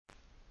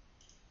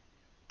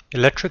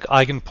Electric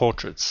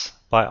Eigenportraits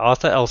by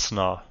Arthur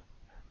Elsenar.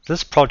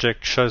 This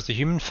project shows the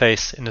human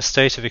face in a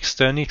state of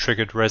externally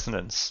triggered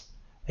resonance.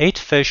 8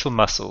 facial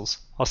muscles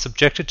are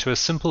subjected to a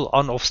simple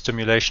on-off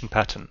stimulation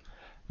pattern,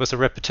 with a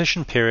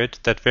repetition period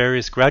that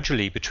varies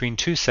gradually between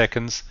 2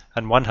 seconds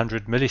and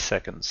 100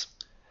 milliseconds.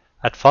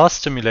 At fast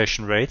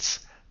stimulation rates,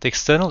 the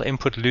external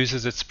input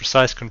loses its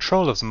precise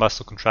control of the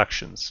muscle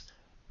contractions.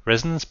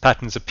 Resonance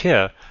patterns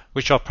appear,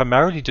 which are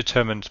primarily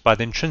determined by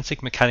the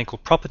intrinsic mechanical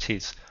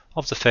properties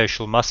of the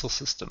facial muscle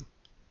system.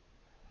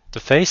 The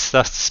face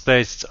thus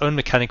displays its own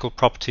mechanical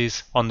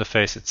properties on the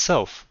face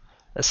itself,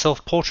 a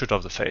self-portrait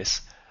of the face,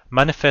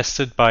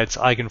 manifested by its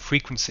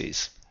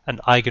eigenfrequencies,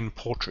 an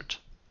eigenportrait.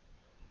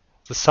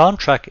 The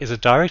soundtrack is a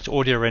direct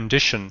audio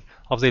rendition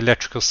of the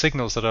electrical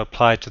signals that are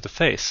applied to the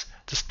face,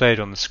 displayed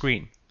on the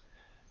screen.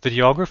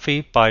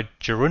 Videography by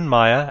Jeroen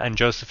Meyer and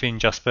Josephine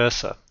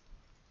Jaspersa.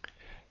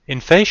 In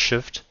phase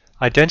shift,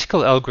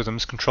 identical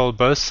algorithms control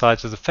both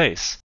sides of the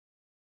face,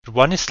 but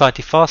one is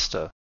slightly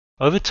faster,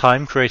 over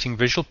time creating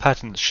visual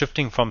patterns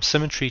shifting from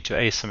symmetry to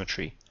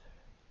asymmetry.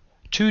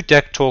 2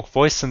 DEC Talk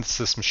voice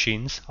synthesis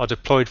machines are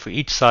deployed for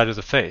each side of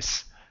the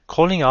face,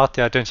 calling out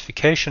the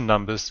identification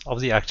numbers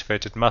of the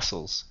activated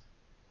muscles.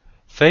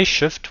 Phase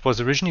shift was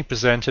originally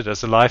presented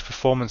as a live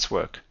performance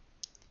work.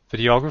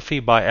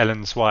 Videography by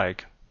Ellen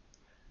Zweig.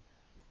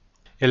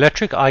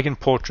 Electric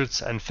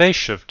Eigenportraits and Phase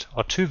Shift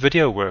are 2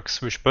 video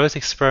works which both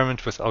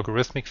experiment with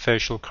algorithmic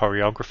facial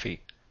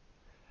choreography.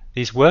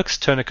 These works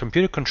turn a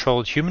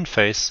computer-controlled human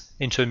face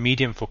into a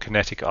medium for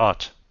kinetic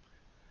art.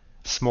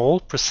 Small,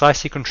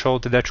 precisely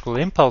controlled electrical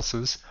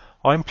impulses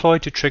are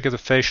employed to trigger the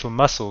facial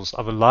muscles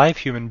of a live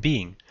human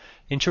being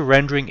into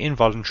rendering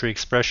involuntary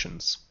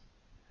expressions.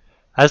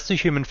 As the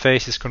human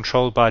face is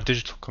controlled by a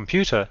digital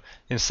computer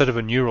instead of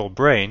a neural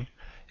brain,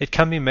 it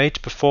can be made to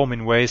perform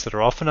in ways that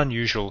are often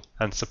unusual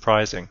and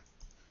surprising.